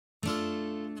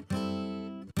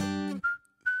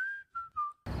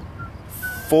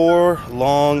4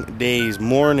 long days,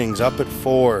 mornings up at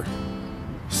 4,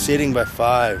 sitting by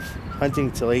 5, hunting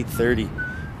till 8:30,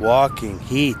 walking,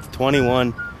 heat,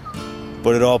 21,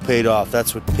 but it all paid off.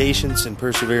 That's what patience and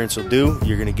perseverance will do.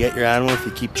 You're gonna get your animal if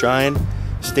you keep trying.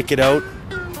 Stick it out,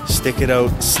 stick it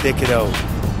out, stick it out.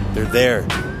 They're there.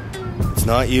 It's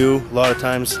not you. A lot of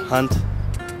times hunt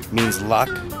means luck,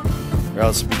 or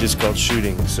else it'd be just called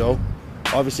shooting. So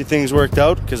obviously things worked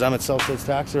out because I'm at Southside's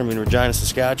Taxidermy in Regina,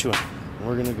 Saskatchewan.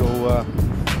 We're gonna go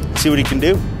see what he can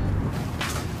do.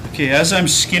 Okay, as I'm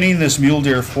skinning this mule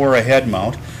deer for a head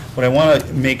mount, what I want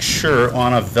to make sure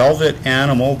on a velvet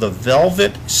animal, the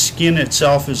velvet skin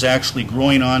itself is actually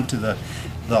growing onto the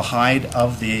hide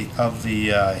of the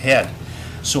head.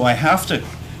 So I have to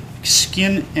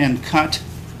skin and cut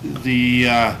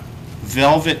the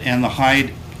velvet and the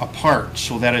hide apart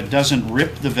so that it doesn't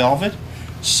rip the velvet.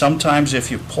 Sometimes if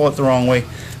you pull it the wrong way,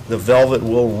 the velvet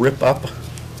will rip up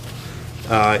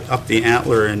the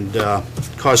antler and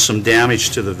cause some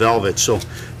damage to the velvet. So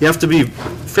you have to be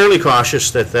fairly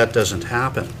cautious that that doesn't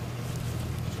happen.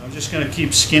 So I'm just going to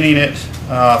keep skinning it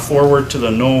forward to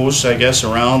the nose, I guess,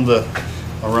 around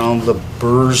the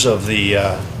burrs of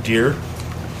the deer.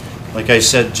 Like I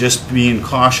said, just being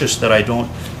cautious that I don't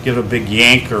give a big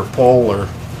yank or pull or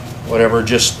whatever,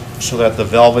 just so that the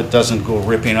velvet doesn't go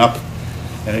ripping up.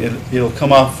 And it'll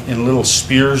come up in little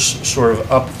spears sort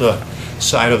of up the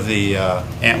side of the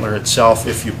antler itself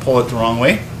if you pull it the wrong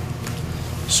way.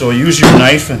 So use your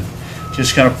knife and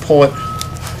just kind of pull it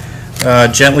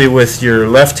gently with your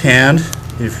left hand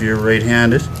if you're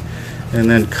right-handed, and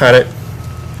then cut it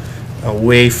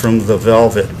away from the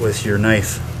velvet with your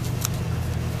knife.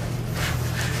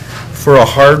 For a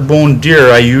hard-boned deer,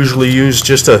 I usually use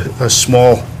just a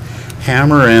small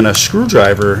hammer and a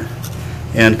screwdriver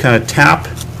and kind of tap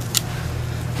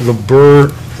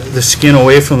the skin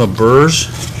away from the burrs,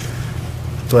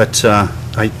 but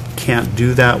I can't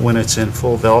do that when it's in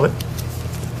full velvet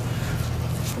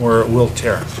or it will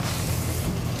tear.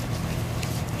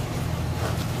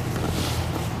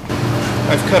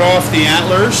 I've cut off the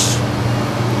antlers.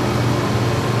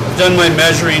 I've done my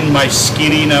measuring, my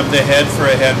skinning of the head for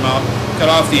a head mount. Cut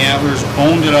off the antlers,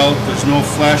 boned it out. There's no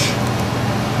flesh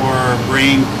or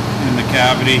brain in the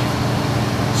cavity.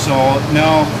 So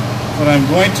now what I'm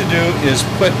going to do is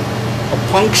put a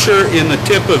puncture in the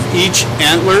tip of each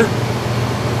antler,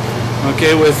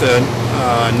 okay, with a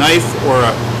knife or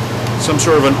some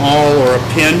sort of an awl or a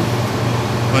pin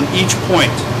on each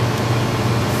point.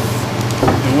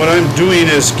 And what I'm doing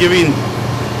is giving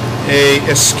a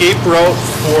escape route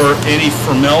for any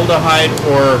formaldehyde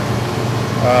or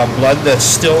blood that's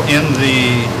still in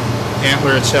the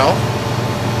antler itself.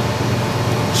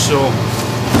 So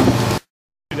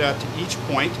do that to each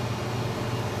point.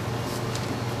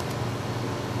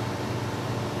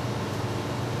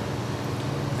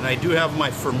 And I do have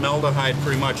my formaldehyde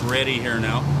pretty much ready here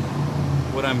now.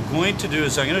 What I'm going to do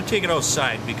is I'm going to take it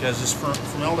outside because this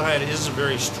formaldehyde is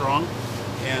very strong,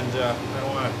 and I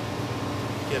don't want to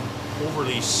get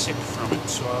overly sick from it.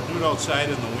 So I'll do it outside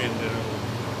in the wind, and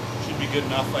it should be good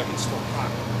enough. I can still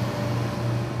cock it.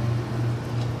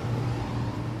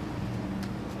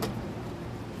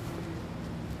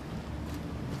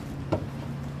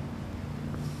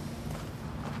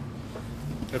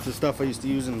 That's the stuff I used to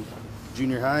use in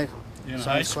junior high,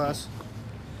 science class.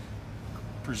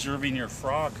 Preserving your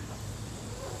frog.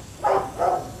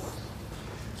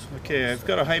 Okay, I've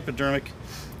got a hypodermic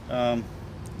that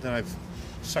I've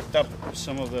sucked up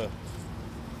some of the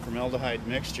formaldehyde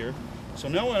mixture. So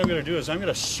now what I'm going to do is I'm going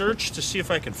to search to see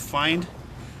if I can find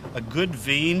a good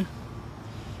vein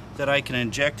that I can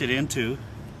inject it into.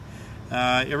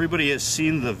 Everybody has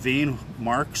seen the vein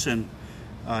marks and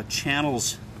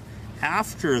channels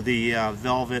after the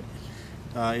velvet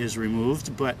is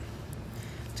removed, but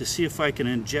to see if I can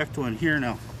inject one here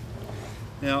now.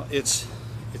 Now it's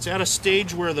at a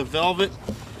stage where the velvet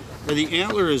or the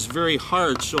antler is very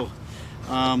hard, so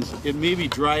it may be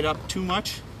dried up too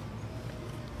much,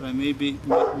 but I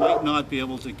might not be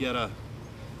able to get a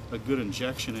good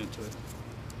injection into it.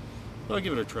 But I'll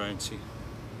give it a try and see.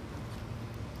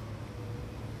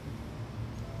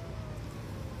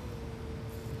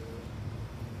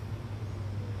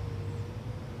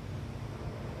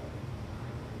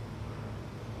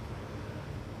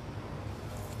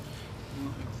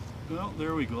 Well,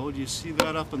 there we go. Do you see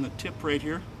that up on the tip right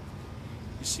here?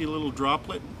 You see a little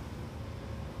droplet?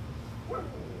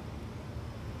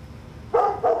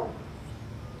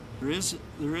 There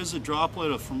is a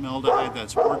droplet of formaldehyde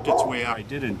that's worked its way out. I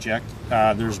did inject.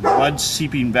 There's blood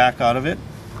seeping back out of it.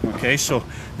 Okay, so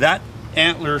that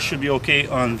antler should be okay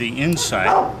on the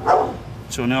inside.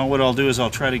 So now what I'll do is I'll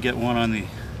try to get one on the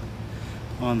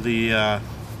on the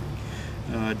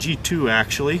G2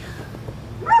 actually.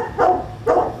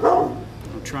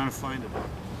 I'm trying to find it.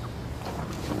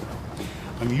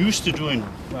 I'm used to doing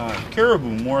caribou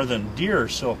more than deer,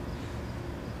 so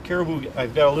caribou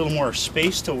I've got a little more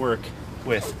space to work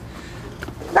with.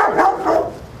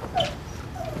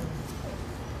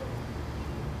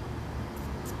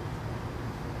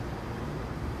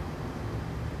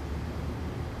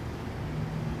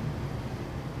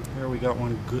 There we got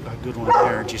one a good one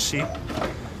there. Did you see?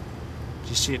 Did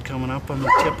you see it coming up on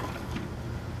the tip?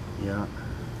 Yeah.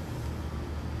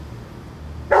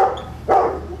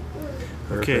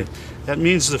 Okay, that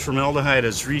means the formaldehyde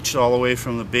has reached all the way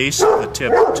from the base of the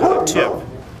tip to the tip.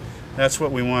 That's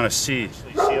what we want to see. So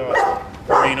you see how it's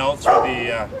pouring out through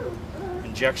the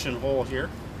injection hole here?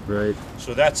 Right.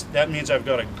 So that means I've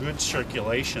got a good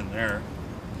circulation there.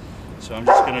 So I'm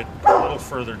just going to go a little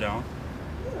further down.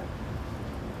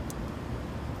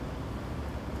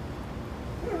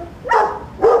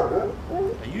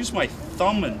 I use my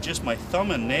thumb and just my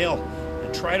thumb and nail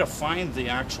and try to find the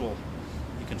actual.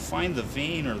 You can find the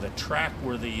vein or the track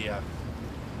where the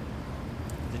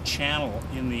channel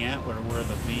in the antler where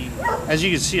the vein. As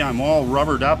you can see, I'm all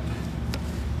rubbered up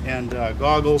and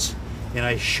goggles, and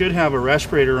I should have a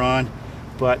respirator on,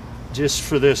 but just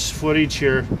for this footage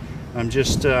here, I'm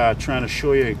just trying to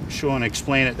show and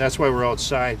explain it. That's why we're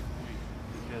outside.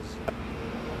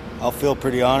 I'll feel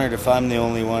pretty honored if I'm the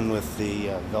only one with the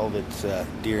velvet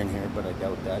deer in here, but I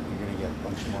doubt that. You're going to get a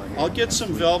bunch more here. I'll get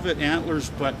some velvet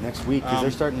antlers, but next week, because they're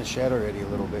starting to shed already a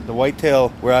little bit. The whitetail,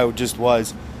 where I just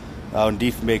was, out in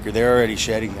Diefenbaker, they're already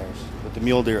shedding theirs, but the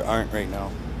mule deer aren't right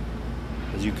now,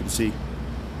 as you can see.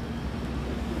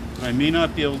 I may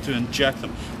not be able to inject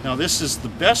them. Now, this is the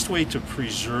best way to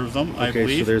preserve them, I believe.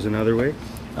 Okay, so there's another way?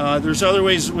 There's other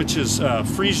ways, which is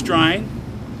freeze drying.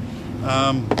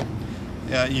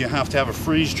 You have to have a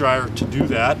freeze dryer to do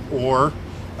that, or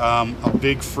a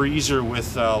big freezer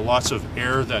with lots of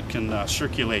air that can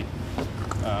circulate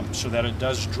so that it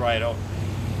does dry it out.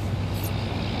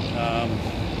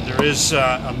 There is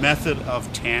a method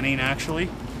of tanning actually,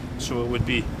 so it would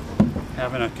be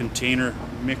having a container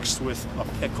mixed with a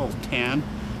pickle tan,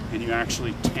 and you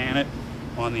actually tan it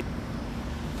on the.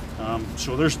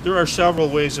 So there are several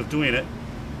ways of doing it.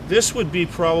 This would be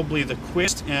probably the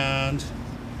quickest and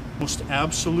most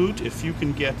absolute if you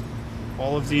can get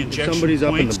all of the injection If somebody's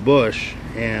points. up in the bush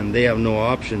and they have no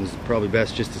options, probably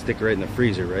best just to stick it right in the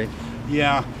freezer, right?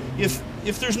 Yeah, if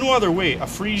there's no other way, a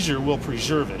freezer will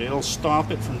preserve it. It'll stop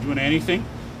it from doing anything.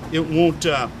 It won't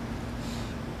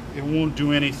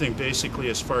do anything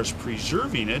basically as far as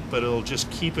preserving it, but it'll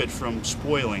just keep it from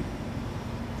spoiling.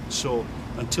 So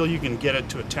until you can get it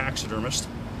to a taxidermist,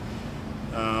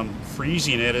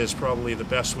 freezing it is probably the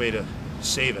best way to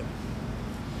save it.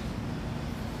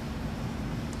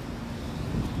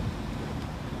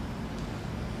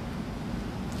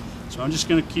 So I'm just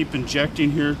going to keep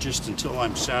injecting here just until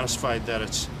I'm satisfied that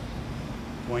it's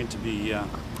going to be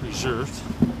preserved.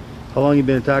 How long you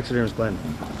been a taxidermist, Glenn?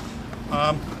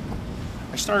 I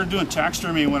started doing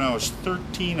taxidermy when I was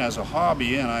 13 as a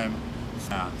hobby, and I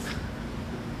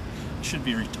should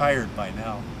be retired by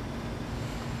now.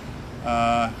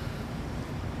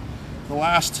 The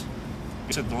last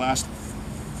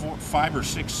 5 or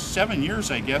 6, 7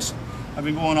 years, I guess, I've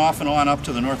been going off and on up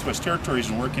to the Northwest Territories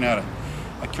and working at a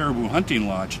caribou hunting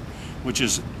lodge, which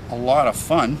is a lot of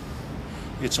fun.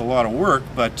 It's a lot of work,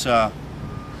 but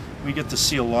we get to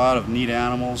see a lot of neat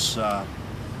animals,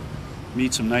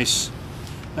 meet some nice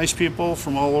people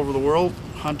from all over the world,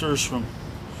 hunters from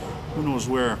who knows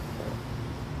where.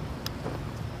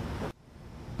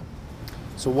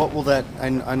 So what will that, I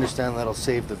understand that'll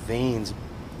save the veins.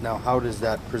 Now how does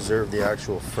that preserve the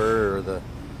actual fur or the...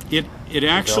 It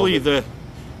actually, the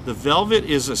velvet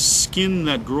is a skin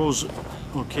that grows,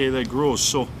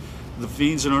 so the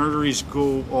veins and arteries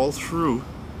go all through.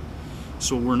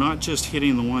 So we're not just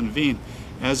hitting the one vein.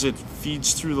 As it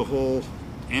feeds through the whole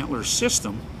antler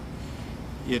system,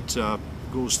 it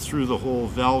goes through the whole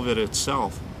velvet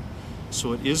itself.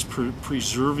 So it is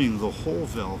preserving the whole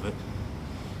velvet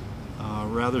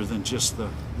rather than just the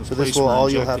So place this will we're all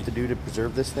you'll injecting. have to do to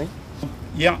preserve this thing?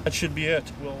 Yeah, that should be it.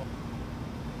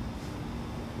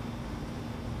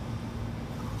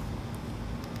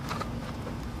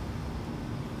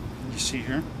 You see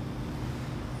here?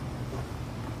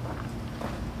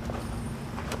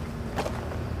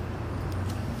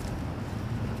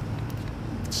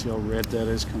 See how red that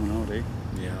is coming out, eh?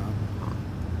 Yeah.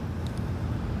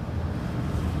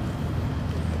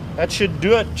 That should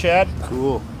do it, Chad.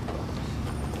 Cool.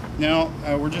 Now,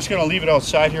 we're just going to leave it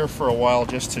outside here for a while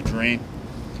just to drain.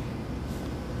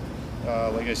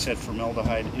 like I said,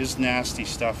 formaldehyde is nasty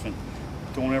stuff, and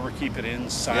don't ever keep it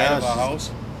inside of a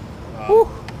house.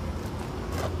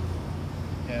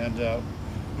 And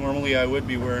normally I would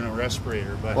be wearing a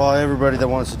respirator, but... Well, everybody that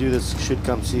wants to do this should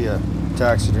come see a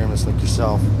taxidermist like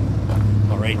yourself.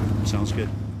 All right, sounds good.